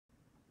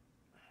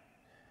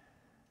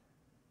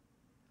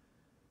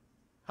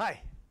Hi,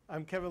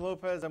 I'm Kevin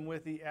Lopez. I'm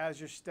with the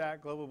Azure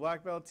Stack Global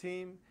Black Belt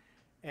team,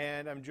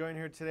 and I'm joined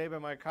here today by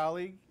my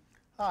colleague.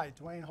 Hi,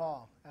 Dwayne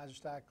Hall, Azure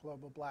Stack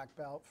Global Black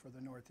Belt for the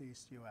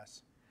Northeast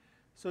U.S.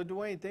 So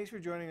Dwayne, thanks for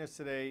joining us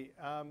today.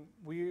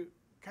 We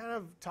kind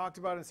of talked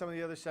about in some of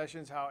the other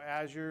sessions how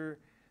Azure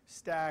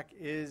Stack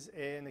is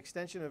an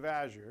extension of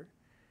Azure,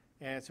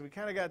 and so we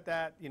kind of got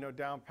that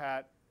down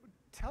pat.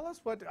 Tell us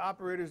what the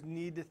operators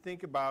need to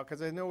think about,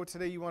 because I know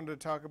today you wanted to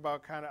talk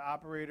about kind of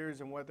operators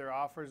and what their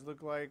offers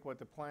look like, what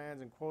the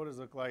plans and quotas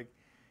look like.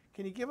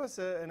 Can you give us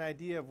an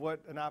idea of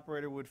what an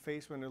operator would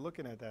face when they're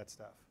looking at that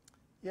stuff?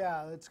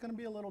 Yeah, it's going to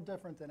be a little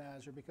different than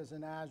Azure because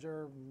in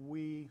Azure,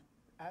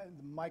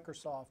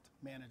 Microsoft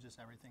manages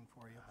everything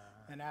for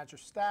you. In Azure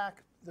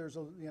Stack, there's a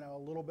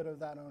little bit of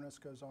that onus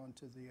goes on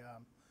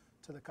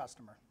to the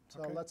customer. So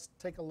Okay. Let's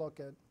take a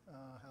look at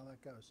how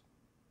that goes.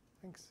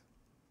 Thanks.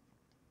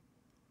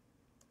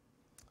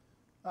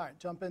 All right,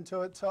 jump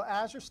into it. So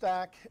Azure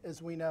Stack,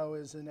 as we know,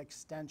 is an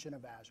extension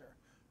of Azure.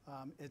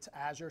 It's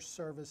Azure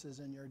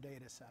services in your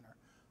data center.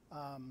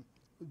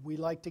 We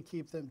like to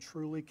keep them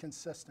truly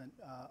consistent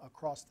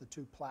across the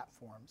two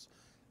platforms.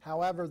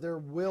 However, there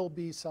will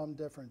be some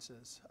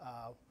differences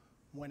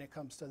when it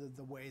comes to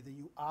the way that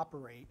you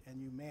operate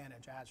and you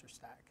manage Azure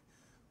Stack.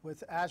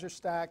 With Azure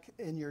Stack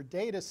in your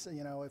data,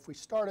 if we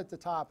start at the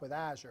top with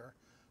Azure,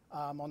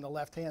 on the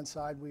left-hand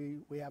side,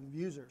 we have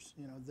users.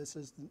 This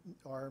is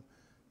our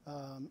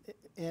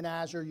in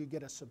Azure, you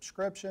get a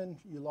subscription,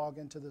 you log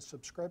into the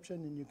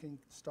subscription, and you can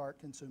start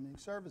consuming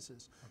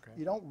services. Okay.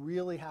 You don't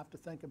really have to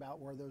think about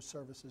where those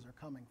services are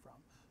coming from.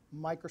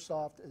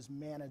 Microsoft is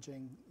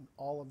managing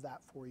all of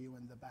that for you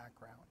in the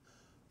background.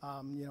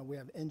 We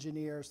have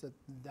engineers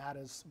that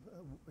is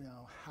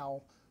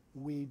how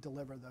we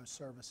deliver those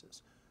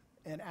services.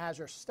 In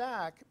Azure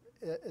Stack,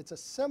 it's a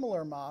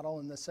similar model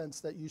in the sense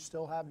that you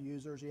still have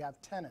users, you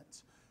have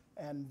tenants.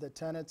 And the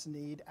tenants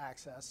need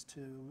access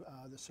to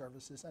the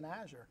services in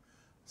Azure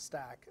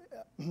Stack.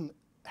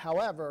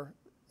 However,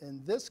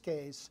 in this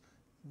case,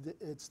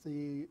 it's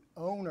the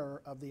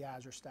owner of the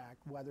Azure Stack,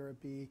 whether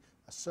it be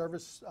a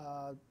service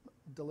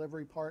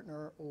delivery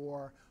partner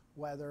or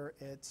whether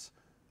it's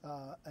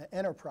an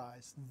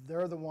enterprise.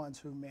 They're the ones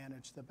who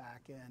manage the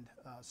back-end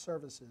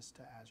services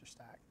to Azure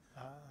Stack.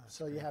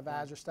 So you have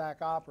Azure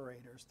Stack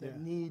operators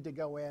that need to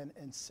go in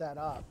and set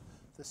up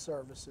the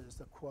services,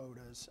 the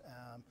quotas,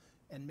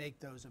 and make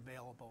those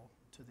available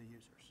to the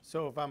users.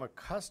 So if I'm a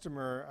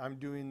customer, I'm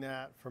doing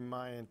that for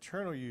my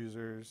internal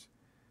users,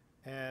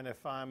 and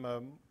if I'm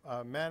a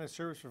managed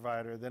service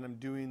provider, then I'm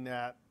doing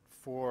that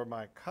for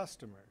my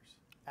customers.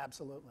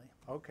 Absolutely.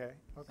 Okay.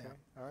 Yeah.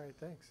 All right,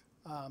 thanks.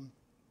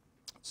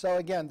 So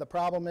again, the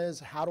problem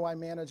is, how do I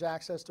manage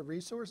access to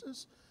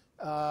resources?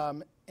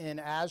 In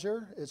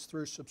Azure, it's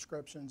through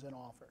subscriptions and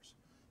offers.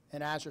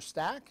 In Azure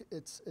Stack,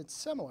 it's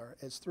similar.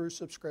 It's through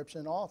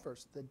subscription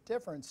offers. The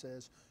difference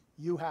is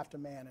you have to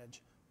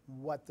manage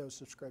what those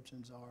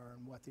subscriptions are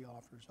and what the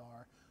offers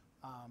are.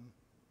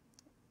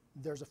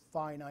 There's a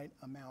finite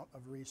amount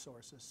of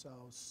resources,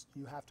 so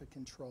you have to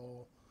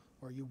control,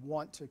 or you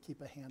want to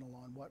keep a handle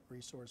on what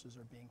resources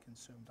are being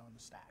consumed on the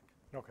stack.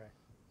 Okay.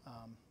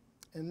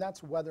 And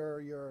that's whether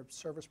you're a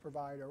service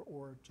provider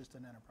or just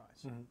an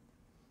enterprise. Mm-hmm.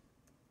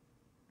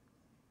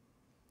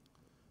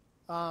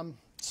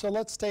 So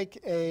let's take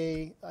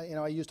I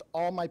used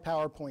all my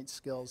PowerPoint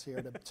skills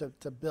here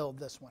to build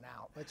this one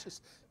out. Let's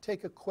just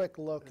take a quick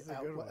look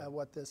at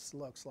what this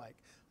looks like.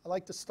 I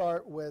like to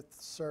start with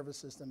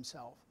services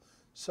themselves.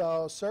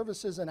 So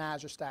services in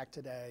Azure Stack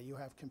today, you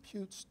have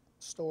compute,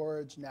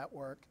 storage,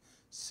 network,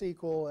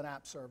 SQL, and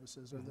app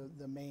services are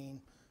the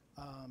main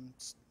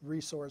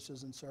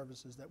resources and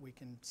services that we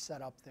can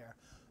set up there.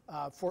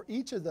 For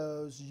each of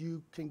those,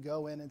 you can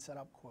go in and set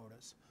up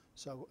quotas.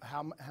 So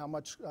how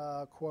much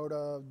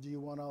quota do you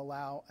want to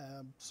allow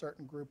a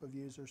certain group of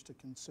users to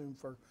consume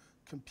for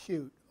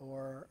compute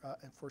or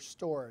for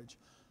storage?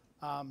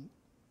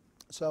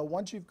 So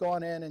once you've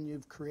gone in and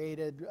you've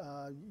created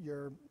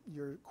your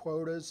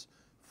quotas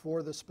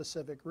for the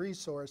specific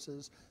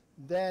resources,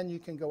 then you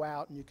can go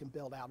out and you can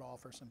build out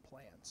offers and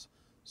plans.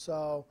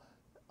 So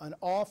an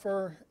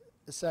offer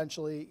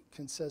essentially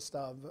consists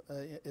of,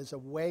 is a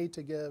way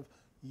to give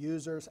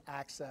users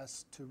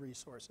access to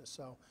resources.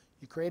 So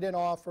you create an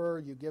offer,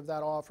 you give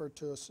that offer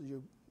to a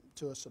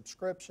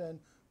subscription,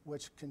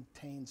 which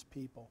contains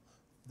people.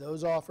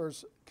 Those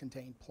offers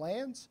contain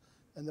plans,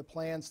 and the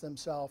plans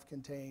themselves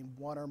contain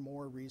one or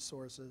more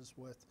resources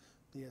with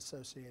the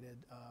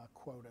associated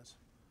quotas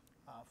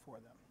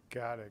for them.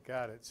 Got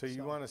it. So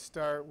you want to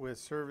start with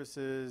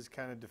services,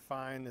 kind of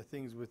define the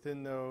things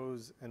within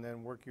those, and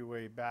then work your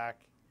way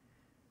back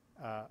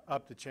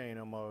up the chain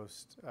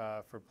almost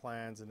for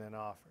plans and then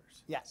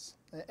offers. Yes,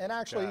 and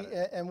actually,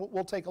 and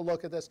we'll take a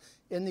look at this.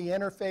 In the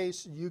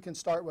interface, you can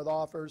start with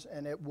offers,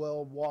 and it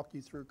will walk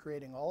you through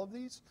creating all of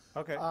these.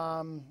 Okay.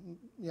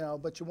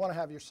 But you want to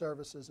have your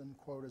services and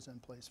quotas in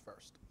place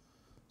first.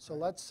 So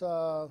let's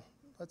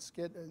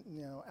get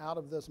out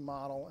of this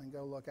model and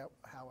go look at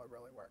how it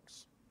really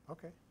works.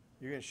 Okay.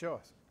 You're going to show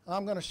us.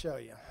 I'm going to show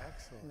you.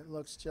 Excellent. It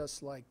looks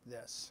just like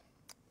this.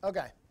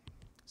 Okay,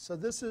 so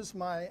this is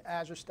my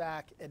Azure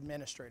Stack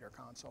Administrator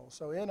console.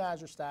 So in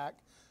Azure Stack,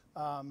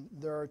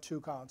 there are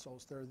two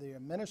consoles. There's the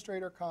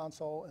Administrator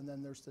console, and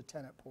then there's the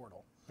Tenant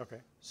portal. Okay.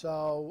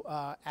 So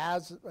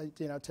as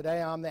you know,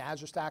 today I'm the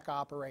Azure Stack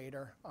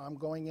operator. I'm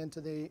going into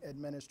the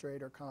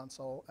Administrator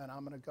console, and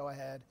I'm going to go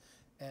ahead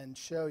and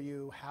show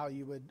you how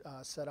you would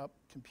set up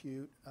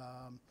compute,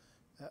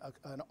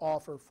 an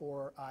offer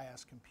for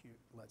IaaS compute,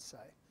 let's say.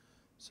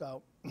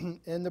 So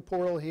in the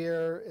portal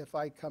here, if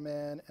I come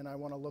in and I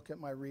want to look at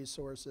my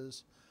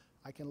resources,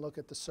 I can look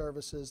at the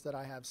services that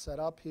I have set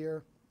up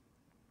here.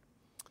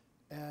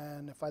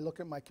 And if I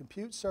look at my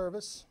compute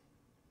service,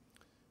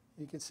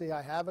 you can see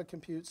I have a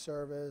compute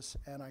service,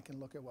 and I can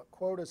look at what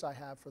quotas I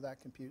have for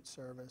that compute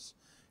service.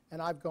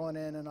 And I've gone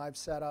in and I've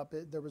set up,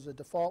 there was a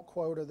default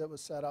quota that was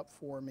set up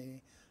for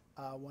me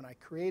when I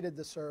created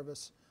the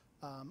service,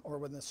 or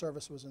when the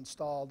service was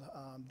installed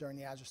during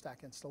the Azure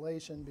Stack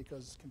installation,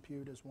 because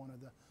compute is one of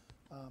the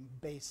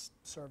base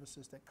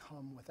services that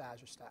come with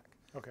Azure Stack.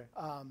 Okay.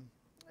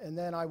 And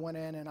then I went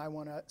in and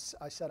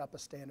I set up a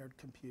standard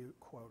compute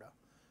quota.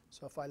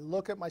 So if I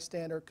look at my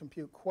standard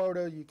compute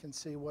quota, you can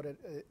see what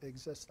it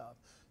exists of.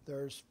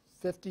 There's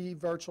 50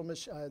 virtual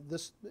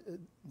machines.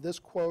 This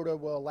quota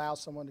will allow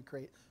someone to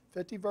create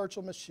 50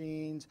 virtual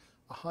machines,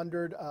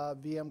 100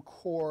 VM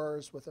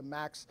cores with a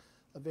max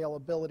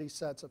availability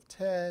sets of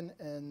 10,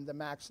 and the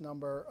max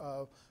number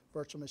of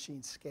virtual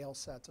machine scale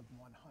sets of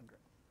 100.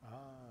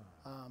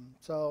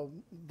 So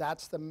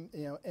that's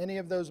any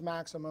of those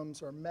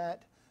maximums are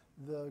met,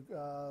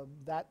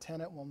 that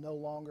tenant will no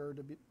longer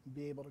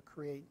be able to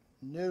create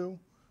new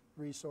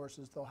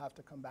resources. They'll have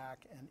to come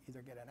back and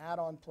either get an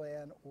add-on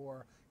plan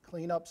or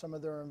clean up some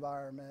of their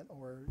environment,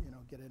 or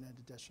get an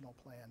additional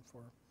plan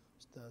for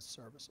the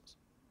services.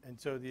 And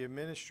so the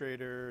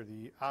administrator,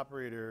 the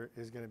operator,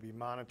 is going to be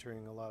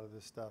monitoring a lot of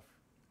this stuff.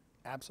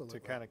 Absolutely.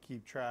 To kind of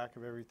keep track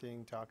of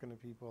everything, talking to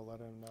people, let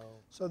them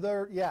know. So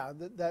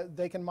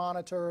they can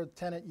monitor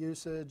tenant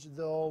usage.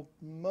 They'll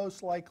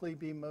most likely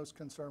be most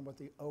concerned with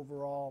the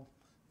overall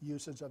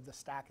usage of the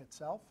stack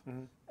itself,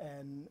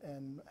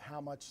 and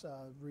how much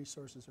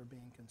resources are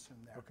being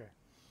consumed there. Okay.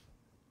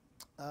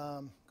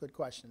 Good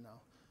question, though.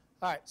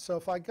 All right, so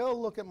if I go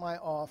look at my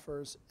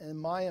offers, in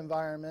my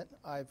environment,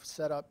 I've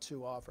set up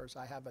two offers.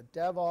 I have a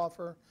dev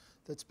offer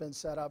that's been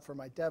set up for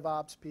my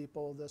DevOps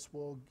people. This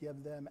will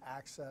give them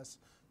access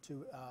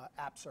to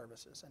app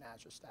services in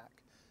Azure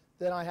Stack.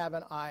 Then I have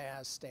an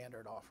IaaS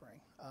standard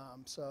offering.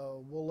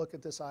 So we'll look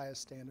at this IaaS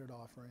standard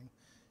offering.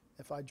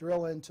 If I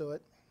drill into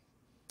it,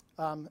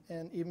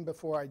 and even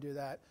before I do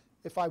that,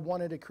 if I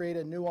wanted to create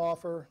a new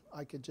offer,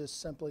 I could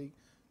just simply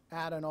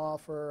add an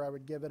offer. I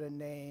would give it a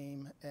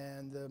name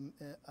and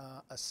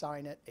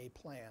assign it a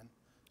plan.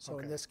 So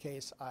in this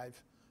case, I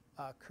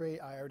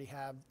already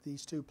have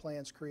these two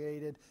plans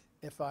created.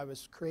 If I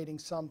was creating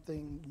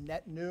something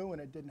net new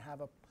and it didn't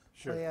have a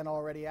plan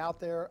already out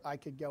there, I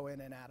could go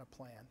in and add a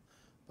plan.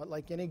 But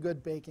like any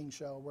good baking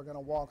show, we're going to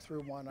walk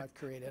through one I've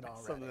created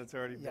already. Something that's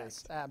already baked.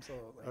 Yes,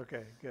 absolutely.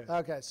 Okay, good.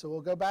 Okay, so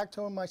we'll go back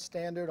to my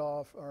standard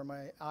or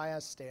my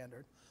IaaS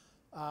standard.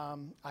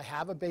 I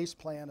have a base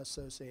plan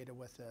associated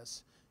with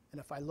this. And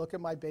if I look at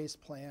my base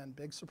plan,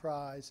 big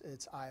surprise,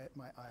 it's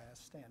my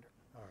IaaS standard.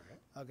 All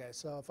right. Okay,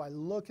 so if I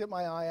look at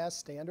my IaaS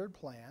standard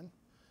plan,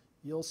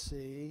 you'll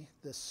see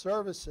the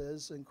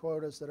services and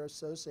quotas that are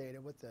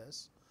associated with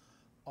this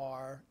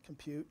are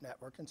compute,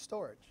 network, and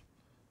storage.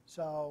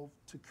 So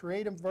to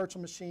create a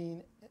virtual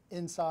machine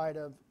inside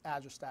of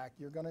Azure Stack,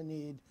 you're going to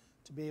need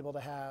to be able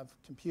to have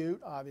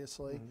compute,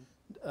 obviously,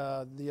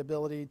 the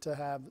ability to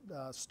have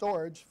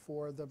storage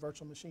for the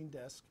virtual machine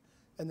disk,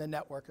 and the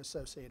network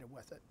associated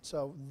with it.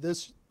 So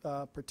this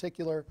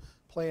particular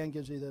plan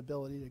gives you the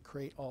ability to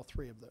create all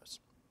three of those.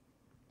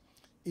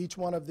 Each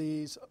one of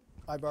these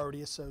I've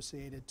already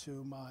associated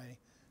to my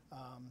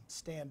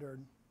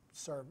standard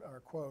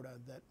quota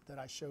that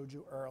I showed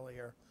you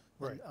earlier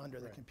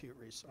under the compute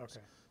resource.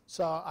 Okay.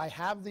 So I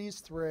have these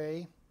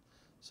three.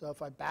 So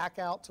if I back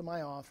out to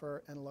my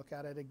offer and look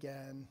at it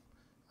again,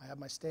 I have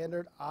my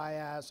standard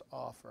IaaS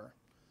offer.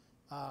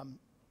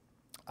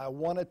 I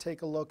want to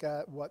take a look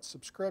at what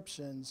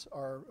subscriptions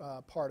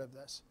are part of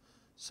this.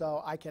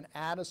 So I can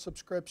add a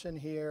subscription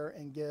here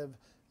and give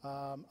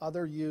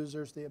other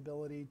users the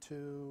ability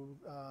to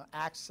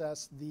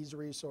access these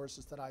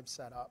resources that I've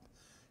set up.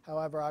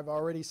 However, I've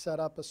already set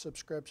up a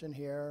subscription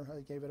here.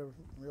 I gave it a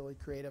really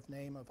creative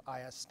name of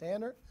IaaS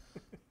Standard.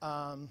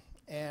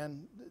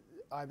 And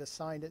I've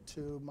assigned it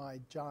to my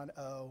John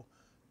O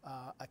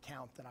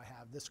account that I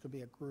have. This could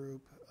be a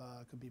group,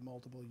 could be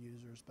multiple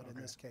users, but in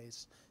this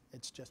case,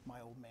 it's just my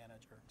old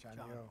manager,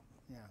 Johnny O.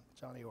 Yeah,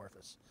 Johnny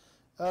Orphis.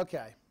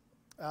 Okay,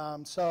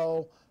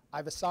 so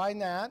I've assigned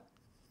that.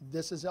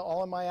 This is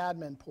all in my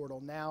admin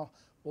portal. Now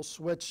we'll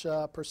switch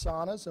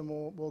personas, and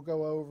we'll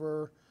go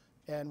over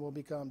and we'll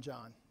become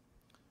John.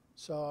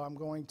 So I'm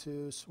going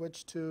to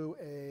switch to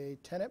a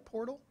tenant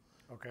portal.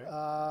 Okay.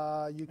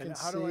 You can and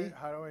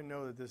how do I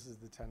know that this is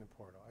the tenant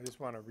portal? I just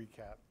want to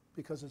recap.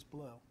 Because it's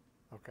blue.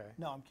 Okay.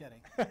 No, I'm kidding.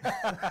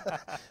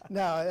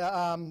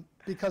 No,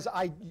 because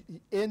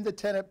in the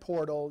tenant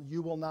portal,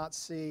 you will not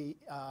see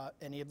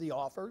any of the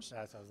offers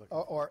That's what I was looking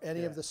for. or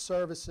any of the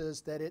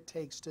services that it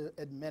takes to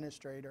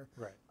administrator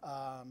Right.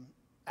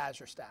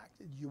 Azure Stack.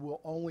 You will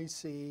only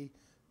see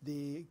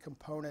the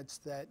components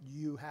that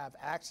you have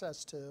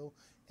access to,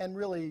 and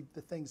really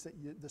the things that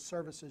the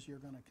services you're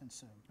going to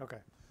consume. Okay.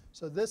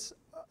 So this,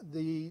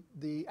 the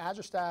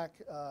Azure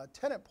Stack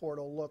tenant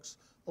portal looks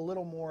a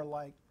little more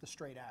like the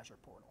straight Azure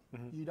portal.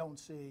 You don't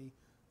see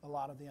a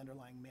lot of the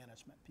underlying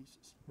management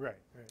pieces. Right,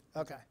 right.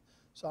 Okay,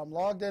 so I'm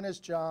logged in as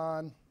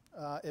John.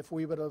 If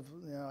we would have,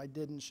 I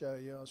didn't show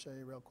you, I'll show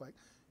you real quick.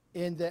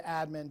 In the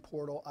admin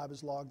portal, I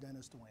was logged in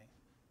as Dwayne.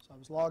 So I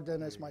was logged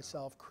in as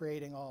myself,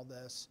 creating all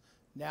this.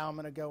 Now I'm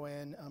going to go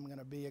in, I'm going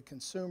to be a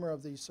consumer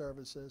of these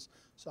services.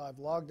 So I've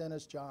logged in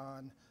as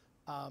John.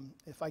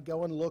 If I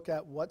go and look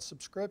at what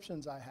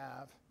subscriptions I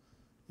have,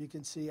 you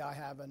can see I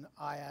have an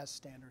IaaS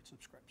standard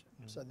subscription.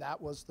 So that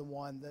was the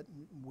one that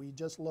we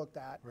just looked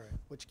at,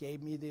 which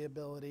gave me the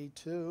ability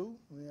to,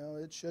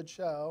 it should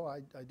show,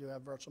 I do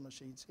have virtual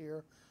machines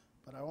here,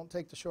 but I won't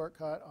take the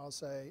shortcut. I'll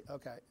say,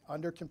 okay,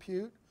 under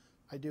compute,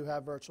 I do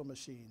have virtual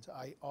machines.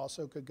 I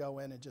also could go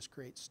in and just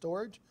create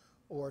storage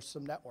or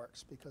some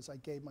networks because I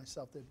gave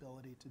myself the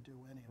ability to do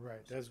any of those.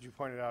 Right, as you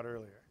pointed out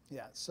earlier.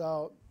 Yeah,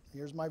 so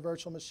here's my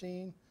virtual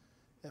machine.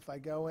 If I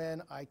go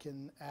in, I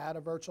can add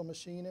a virtual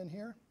machine in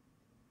here.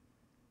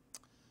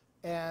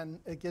 And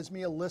it gives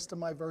me a list of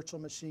my virtual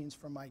machines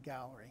from my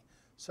gallery.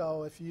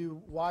 So if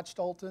you watched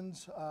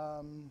Alton's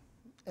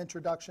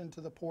introduction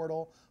to the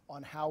portal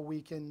on how we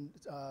can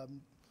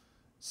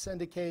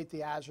syndicate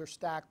the Azure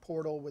Stack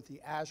portal with the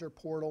Azure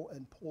portal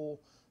and pull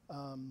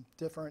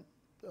different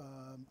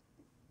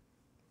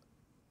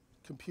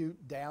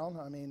compute down.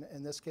 I mean,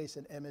 in this case,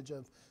 an image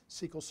of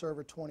SQL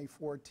Server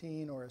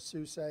 2014 or a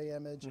SUSE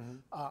image.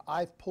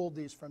 I've pulled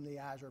these from the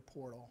Azure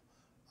portal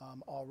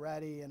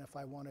already, and if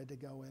I wanted to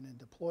go in and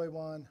deploy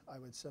one, I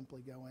would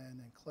simply go in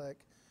and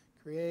click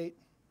Create,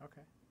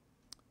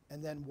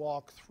 and then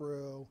walk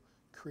through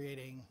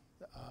creating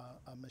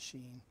a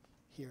machine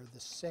here the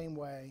same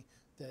way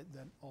that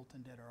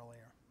Alton did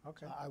earlier.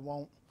 Okay. I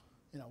won't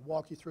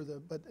walk you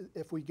through but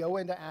if we go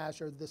into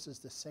Azure, this is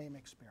the same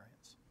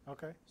experience.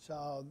 Okay.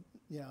 So,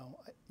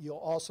 you'll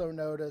also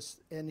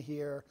notice in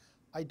here,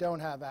 I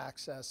don't have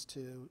access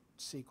to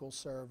SQL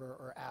Server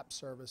or app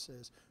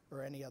services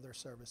or any other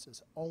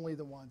services, only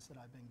the ones that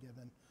I've been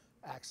given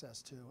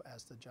access to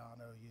as the John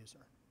O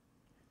user.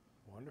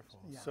 Wonderful.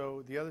 Yeah.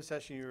 So the other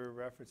session you were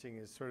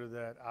referencing is sort of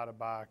that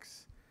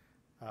out-of-box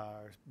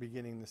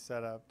beginning the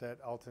setup that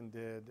Alton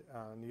did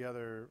on the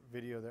other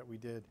video that we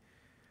did.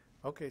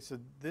 Okay, so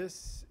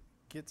this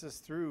gets us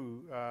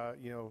through,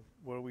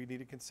 what we need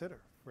to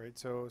consider, right?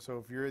 So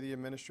if you're the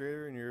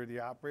administrator and you're the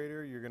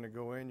operator, you're going to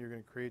go in, you're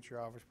going to create your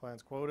office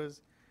plans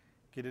quotas,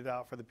 get it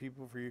out for the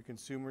people, for your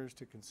consumers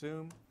to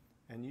consume,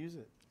 and use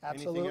it.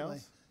 Absolutely. Anything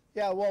else?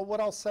 Yeah, well, what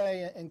I'll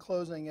say in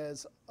closing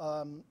is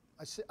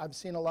I've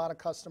seen a lot of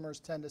customers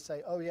tend to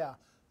say, oh yeah,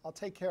 I'll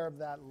take care of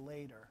that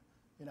later.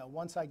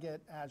 Once I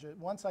get Azure,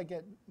 once I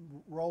get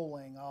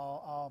rolling,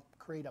 I'll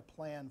create a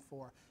plan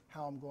for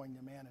how I'm going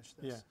to manage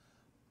this. Yeah.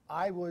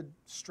 I would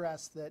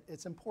stress that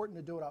it's important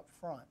to do it up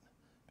front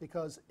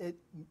because it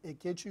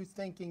gets you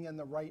thinking in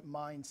the right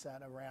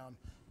mindset around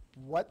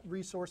what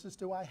resources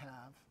do I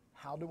have,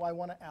 how do I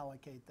want to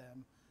allocate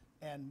them,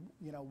 and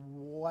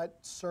what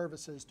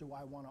services do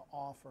I want to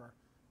offer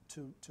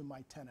to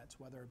my tenants,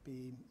 whether it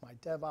be my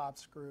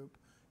DevOps group,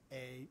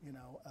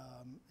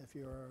 if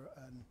you're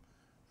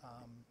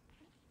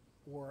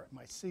or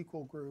my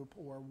SQL group,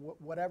 or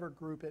whatever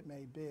group it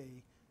may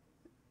be.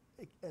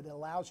 It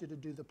allows you to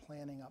do the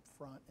planning up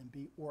front and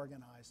be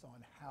organized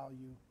on how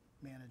you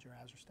manage your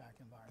Azure Stack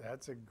environment.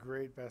 That's a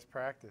great best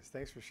practice.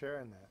 Thanks for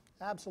sharing that.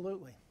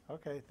 Absolutely.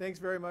 Okay, thanks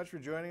very much for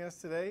joining us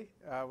today.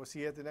 We'll see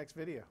you at the next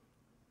video.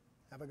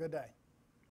 Have a good day.